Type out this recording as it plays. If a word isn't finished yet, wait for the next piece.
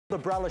The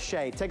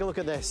BrellaShade, take a look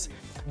at this.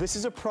 This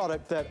is a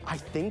product that I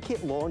think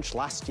it launched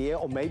last year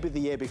or maybe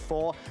the year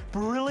before.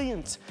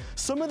 Brilliant.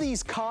 Some of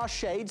these car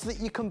shades that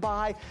you can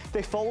buy,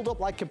 they fold up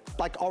like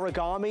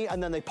origami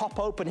and then they pop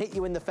open, hit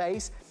you in the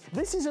face.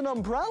 This is an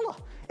umbrella.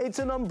 It's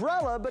an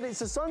umbrella, but it's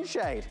a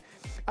sunshade.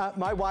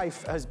 My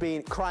wife has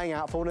been crying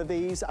out for one of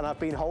these, and I've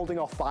been holding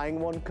off buying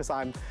one because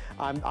I'm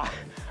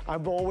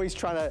always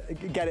trying to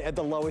get it at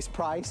the lowest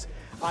price.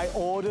 I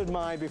ordered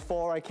mine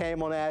before I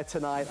came on air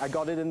tonight. I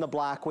got it in the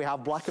black. We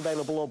have black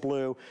available or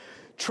blue.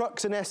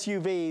 Trucks and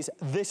SUVs,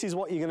 this is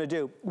what you're gonna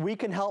do. We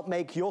can help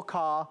make your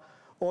car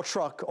or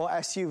truck or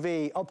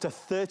SUV up to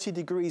 30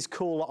 degrees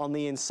cooler on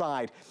the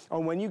inside.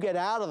 And when you get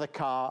out of the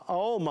car,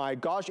 oh my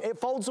gosh, it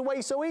folds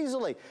away so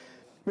easily.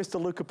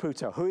 Mr. Luca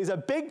Puto, who is a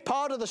big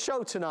part of the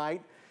show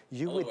tonight,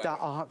 you with that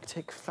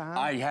Arctic fan?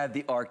 I had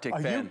the Arctic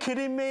fan. Are you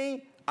kidding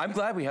me? I'm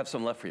glad we have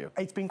some left for you.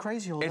 It's been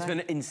crazy all day. It's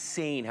been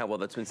insane how well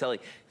that's been selling.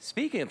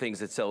 Speaking of things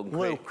that sell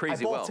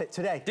crazy well. I bought it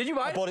today. Did you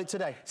buy it? I bought it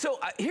today. So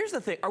here's the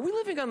thing. Are we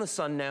living on the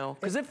sun now?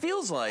 Because it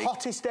feels like...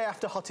 Hottest day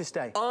after hottest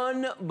day.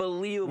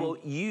 Unbelievable.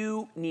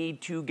 You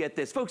need to get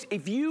this. Folks,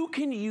 if you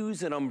can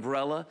use an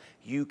umbrella,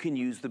 you can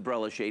use the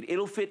BrellaShade.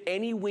 It'll fit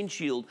any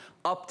windshield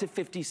up to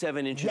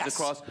 57 inches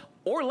across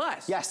or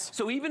less. Yes.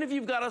 So even if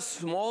you've got a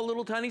small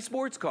little tiny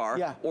sports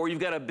car or you've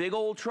got a big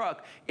old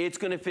truck, it's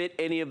gonna fit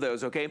any of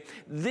those, okay?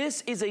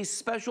 This is a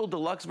special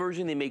deluxe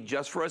version they make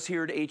just for us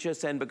here at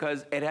HSN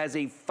because it has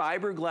a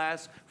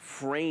fiberglass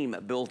frame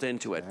built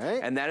into it. Right.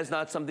 And that is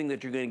not something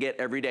that you're gonna get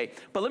every day.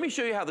 But let me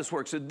show you how this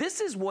works. So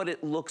this is what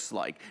it looks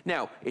like.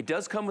 Now, it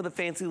does come with a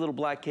fancy little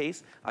black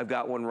case. I've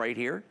got one right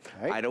here.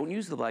 Right. I don't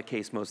use the black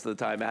case most of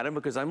the time, Adam,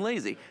 because I'm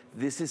lazy.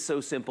 This is so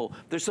simple.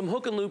 There's some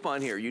hook and loop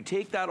on here. You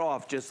take that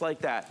off just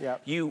like that.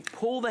 Yep. You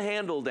pull the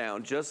handle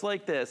down just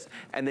like this,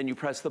 and then you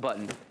press the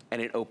button,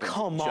 and it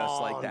opens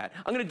just like that.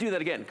 I'm gonna do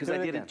that again, because I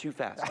did it too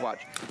fast.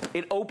 Watch.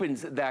 It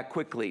opens that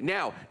quickly.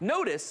 Now,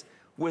 notice,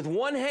 with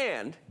one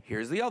hand,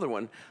 here's the other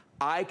one,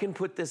 I can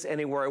put this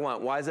anywhere I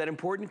want. Why is that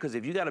important? Because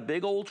if you got a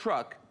big old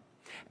truck,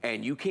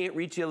 and you can't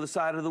reach the other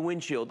side of the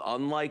windshield,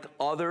 unlike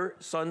other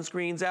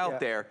sunscreens out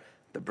there,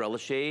 the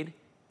BrellaShade,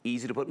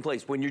 easy to put in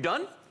place. When you're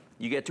done,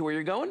 you get to where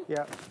you're going.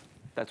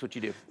 That's what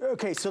you do.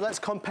 Okay, so let's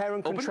compare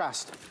and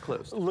contrast.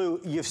 Closed. Lou,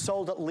 you've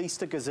sold at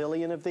least a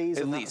gazillion of these.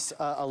 At least.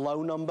 That's a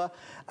low number.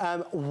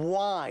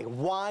 Why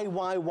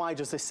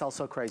does this sell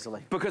so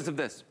crazily? Because of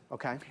this.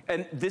 Okay.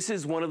 And this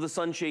is one of the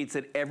sunshades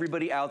that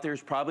everybody out there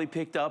has probably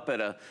picked up at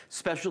a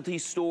specialty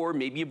store.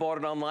 Maybe you bought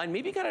it online.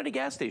 Maybe you got it at a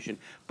gas station.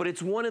 But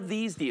it's one of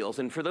these deals.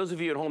 And for those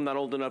of you at home not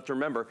old enough to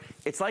remember,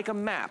 it's like a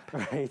map.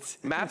 Right.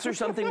 Maps are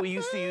something we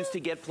used to use to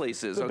get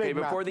places, okay,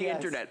 before the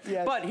internet.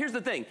 Yes. But here's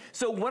the thing.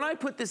 So when I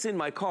put this in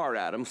my car,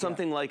 Adam,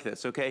 something like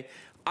this, okay?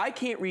 I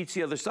can't reach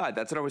the other side.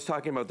 That's what I was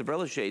talking about, the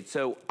BrellaShade,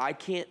 so I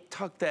can't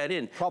tuck that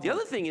in. The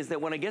other thing is that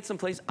when I get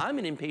someplace, I'm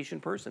an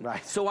impatient person.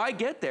 Right. So I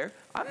get there,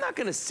 I'm not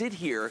gonna sit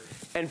here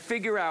and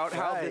figure out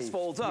how this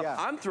folds up.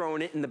 I'm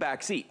throwing it in the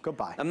back seat.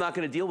 Goodbye. I'm not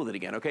gonna deal with it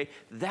again, okay?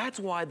 That's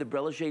why the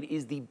BrellaShade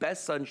is the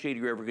best sunshade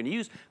you're ever gonna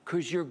use,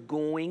 because you're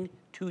going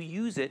to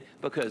use it,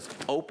 because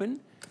open,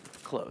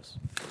 close.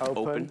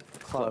 Open,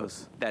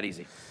 close. That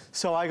easy.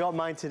 So I got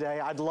mine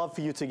today. I'd love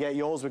for you to get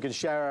yours. We can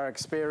share our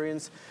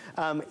experience.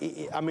 I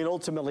mean,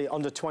 ultimately,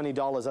 under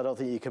 $20, I don't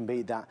think you can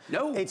beat that.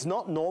 No. It's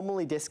not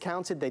normally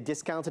discounted. They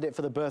discounted it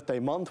for the birthday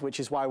month,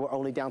 which is why we're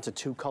only down to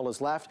 2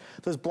 colors left.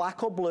 There's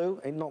black or blue.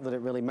 Not that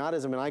it really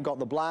matters. I mean, I got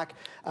the black,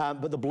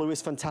 but the blue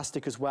is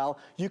fantastic as well.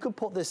 You can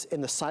put this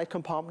in the side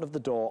compartment of the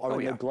door or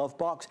in the glove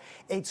box.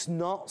 It's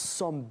not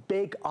some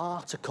big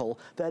article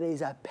that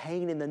is a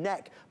pain in the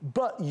neck,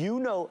 but you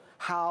know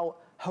how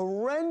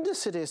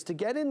horrendous it is to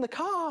get in the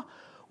car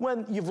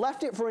when you've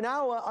left it for an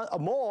hour or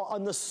more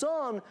and the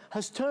sun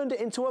has turned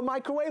it into a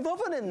microwave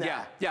oven in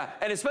there. Yeah,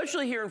 and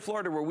especially here in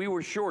Florida where we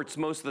wear shorts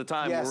most of the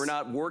time when we're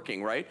not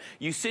working, right?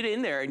 You sit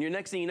in there and your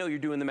next thing you know, you're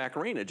doing the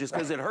Macarena just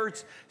because it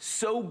hurts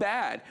so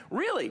bad.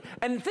 Really,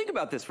 and think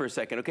about this for a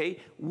second, okay?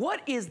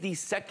 What is the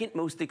second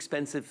most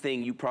expensive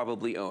thing you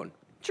probably own?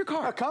 It's your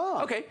car. A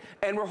car. Okay,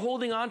 and we're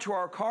holding on to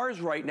our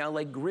cars right now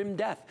like grim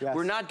death.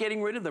 We're not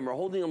getting rid of them. We're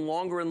holding them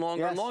longer and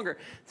longer and longer.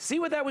 See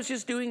what that was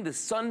just doing? The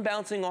sun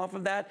bouncing off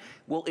of that?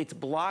 Well, it's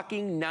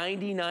blocking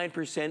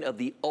 99% of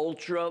the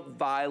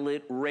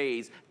ultraviolet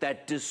rays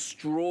that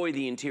destroy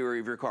the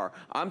interior of your car.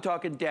 I'm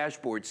talking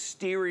dashboard,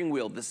 steering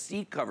wheel, the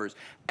seat covers,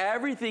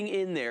 everything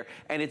in there,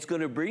 and it's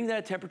gonna bring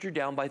that temperature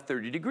down by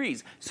 30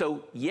 degrees.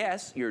 So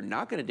yes, you're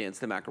not gonna dance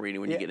the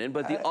Macarena when you get in,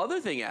 but the other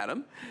thing,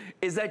 Adam,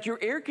 is that your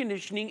air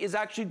conditioning is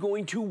actually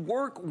going to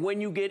work when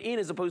you get in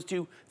as opposed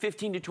to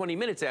 15 to 20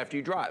 minutes after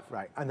you drive.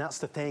 Right, and that's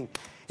the thing.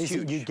 Is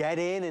that you get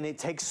in and it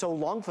takes so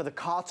long for the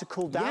car to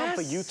cool down,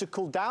 for you to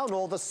cool down.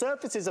 All the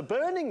surfaces are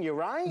burning you,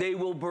 right? They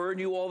will burn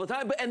you all the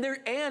time. But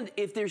and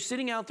if they're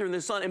sitting out there in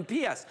the sun, and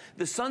P.S.,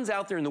 the sun's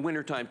out there in the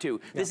wintertime too.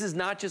 This is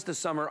not just a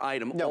summer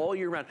item all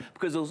year round,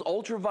 because those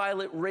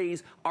ultraviolet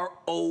rays are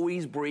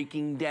always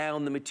breaking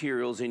down the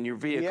materials in your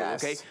vehicle,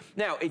 okay?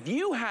 Now, if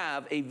you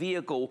have a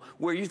vehicle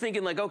where you're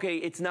thinking like, okay,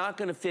 it's not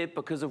gonna fit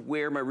because of where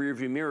where my rear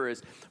view mirror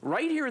is.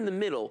 Right here in the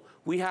middle,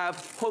 we have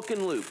hook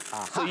and loop.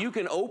 So you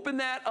can open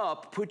that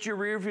up, put your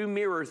rear view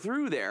mirror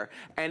through there,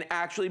 and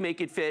actually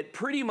make it fit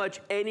pretty much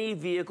any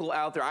vehicle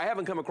out there. I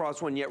haven't come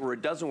across one yet where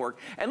it doesn't work.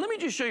 And let me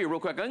just show you real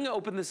quick. I'm gonna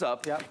open this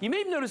up. You may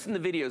have noticed in the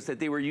videos that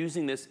they were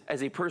using this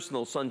as a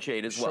personal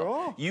sunshade as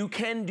well. You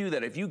can do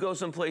that. If you go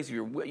someplace, if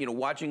you're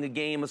watching a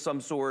game of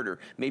some sort, or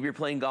maybe you're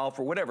playing golf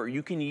or whatever,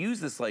 you can use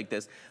this like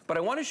this. But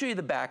I wanna show you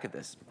the back of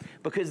this,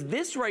 because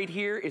this right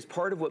here is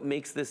part of what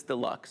makes this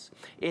deluxe.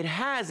 It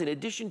has, in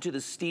addition to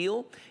the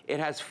steel, it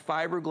has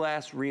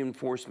fiberglass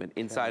reinforcement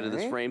inside of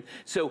this frame.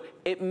 So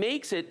it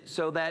makes it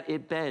so that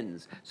it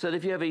bends. So that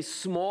if you have a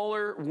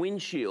smaller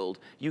windshield,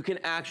 you can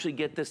actually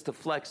get this to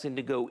flex and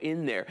to go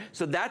in there.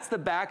 So that's the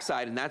back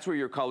side, and that's where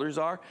your colors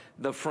are.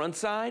 The front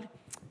side,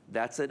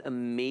 that's an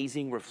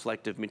amazing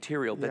reflective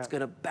material that's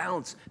gonna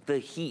bounce the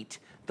heat,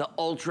 the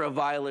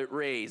ultraviolet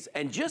rays,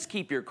 and just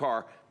keep your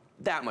car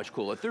that much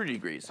cooler, 30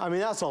 degrees. I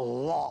mean, that's a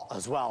lot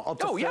as well. Up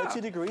to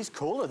 30 degrees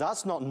cooler,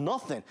 that's not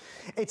nothing.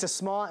 It's a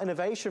smart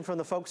innovation from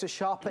the folks at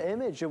Sharper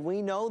Image, and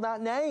we know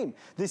that name.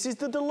 This is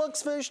the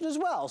deluxe version as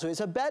well, so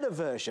it's a better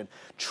version.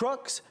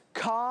 Trucks,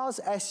 cars,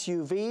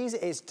 SUVs,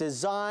 it's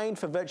designed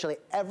for virtually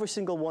every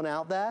single one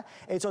out there.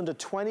 It's under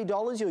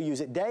 $20. You'll use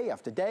it day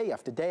after day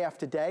after day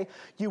after day.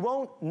 You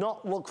won't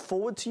not look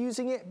forward to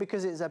using it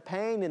because it's a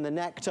pain in the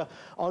neck to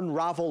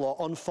unravel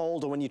or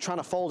unfold, or when you're trying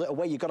to fold it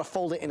away, you've got to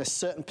fold it in a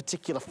certain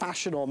particular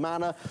fashion or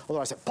manner,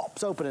 otherwise it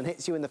pops open and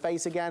hits you in the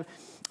face again.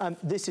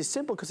 This is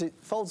simple because it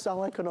folds down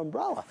like an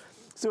umbrella.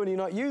 So when you're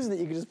not using it,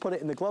 you can just put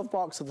it in the glove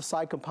box or the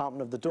side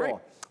compartment of the door.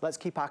 Let's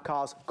keep our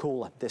cars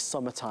cooler this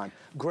summertime.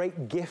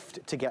 Great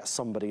gift to get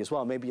somebody as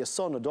well. Maybe your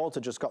son or daughter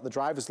just got the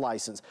driver's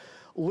license.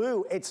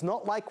 Lou, it's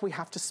not like we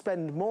have to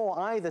spend more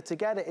either to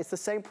get it. It's the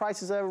same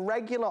price as a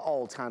regular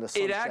old kind of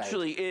sunshade. It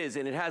actually is,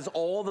 and it has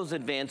all those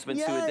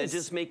advancements to it that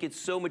just make it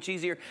so much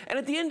easier. And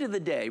at the end of the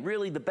day,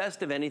 really the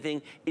best of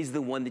anything is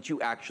the one that you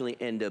actually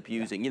end up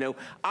using. You know,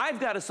 I've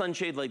got a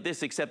sunshade like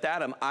this, except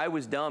Adam, I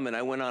was dumb and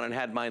I went on and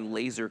had mine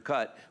laser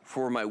cut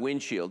for my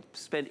windshield.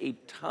 Spent a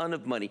ton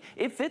of money.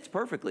 It fits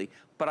perfectly,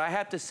 but I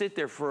have to sit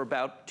there for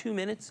about 2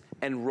 minutes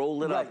and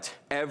roll it up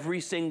every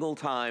single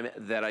time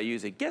that I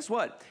use it. Guess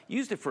what?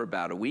 Used it for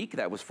about a week.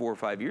 That was 4 or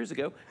 5 years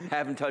ago.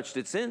 Haven't touched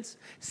it since.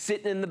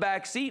 Sitting in the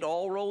back seat,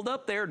 all rolled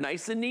up there,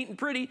 nice and neat and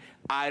pretty.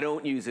 I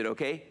don't use it,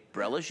 okay?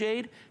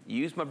 BrellaShade,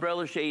 use my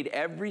BrellaShade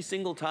every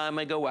single time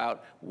I go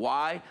out.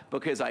 Why?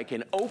 Because I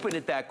can open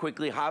it that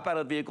quickly, hop out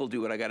of the vehicle,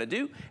 do what I gotta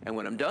do, and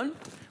when I'm done,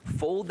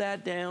 fold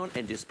that down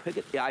and just pick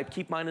it. I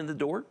keep mine in the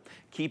door,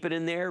 keep it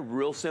in there,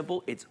 real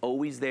simple. It's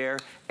always there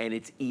and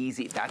it's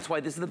easy. That's why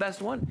this is the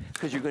best one,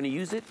 because you're gonna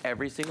use it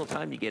every single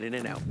time you get in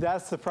and out.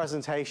 That's the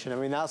presentation. I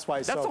mean, that's why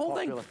it's so popular.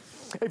 That's the whole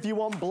thing. If you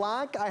want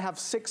black, I have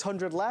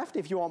 600 left.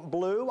 If you want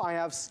blue, I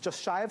have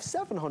just shy of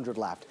 700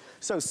 left.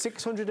 So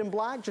 600 in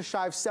black, just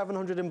shy of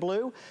 700 in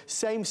blue.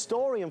 Same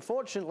story,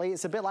 unfortunately.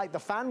 It's a bit like the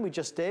fan we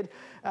just did.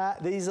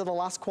 These are the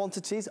last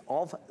quantities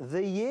of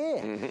the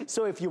year.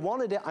 So if you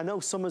wanted it, I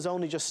know summer's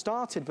only just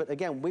started, but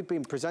again, we've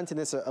been presenting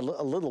this a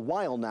little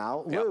while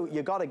now. Lou,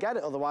 you got to get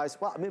it, otherwise,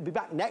 well, I mean, it'll be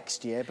back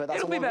next year, but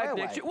that's a long way away. It'll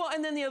be back next year. Well,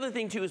 and then the other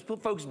thing too is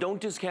folks don't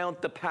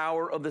discount the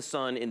power of the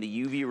sun in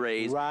the UV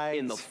rays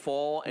in the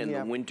fall and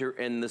the winter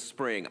and the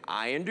spring.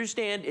 I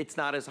understand it's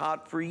not as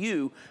hot for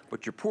you,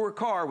 but your poor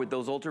car with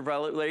those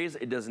ultraviolet rays,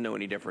 it doesn't know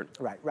any different.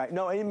 Right.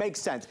 No, it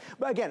makes sense.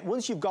 But again,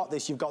 once you've got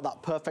this, you've got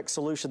that perfect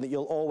solution that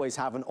you'll always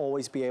have and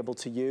always be able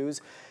to use.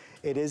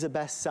 It is a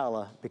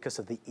bestseller because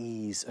of the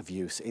ease of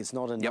use. It's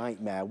not a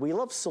nightmare. We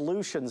love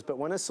solutions, but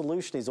when a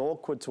solution is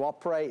awkward to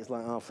operate, it's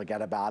like, oh,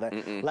 forget about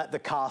it. Let the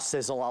car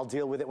sizzle. I'll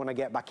deal with it when I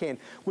get back in.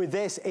 With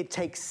this, it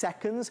takes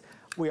seconds.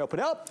 We open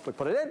it up, we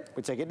put it in,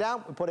 we take it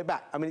down, we put it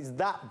back. I mean, it's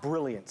that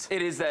brilliant.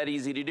 It is that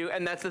easy to do,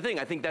 and that's the thing.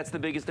 I think that's the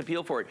biggest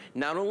appeal for it.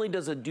 Not only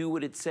does it do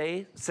what it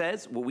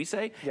says, what we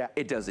say,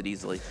 it does it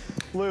easily.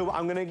 Lou,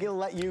 I'm gonna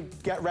let you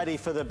get ready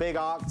for the big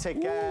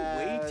Arctic.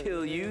 Wait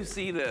till you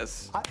see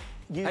this.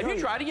 Have you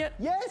tried it yet?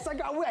 Yes,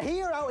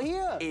 we're out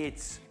here.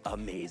 It's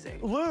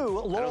amazing.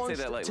 Lou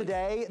launched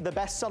today the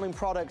best-selling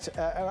product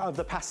of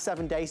the past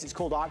 7 days. It's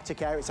called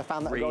Arctic Air. It's a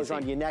fan that goes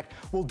around your neck.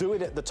 We'll do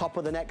it at the top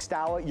of the next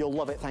hour. You'll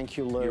love it. Thank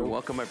you, Lou. You're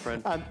welcome, my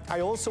friend. I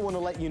also want to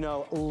let you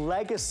know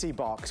Legacy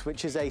Box,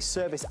 which is a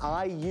service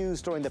I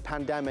used during the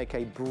pandemic,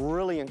 a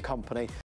brilliant company.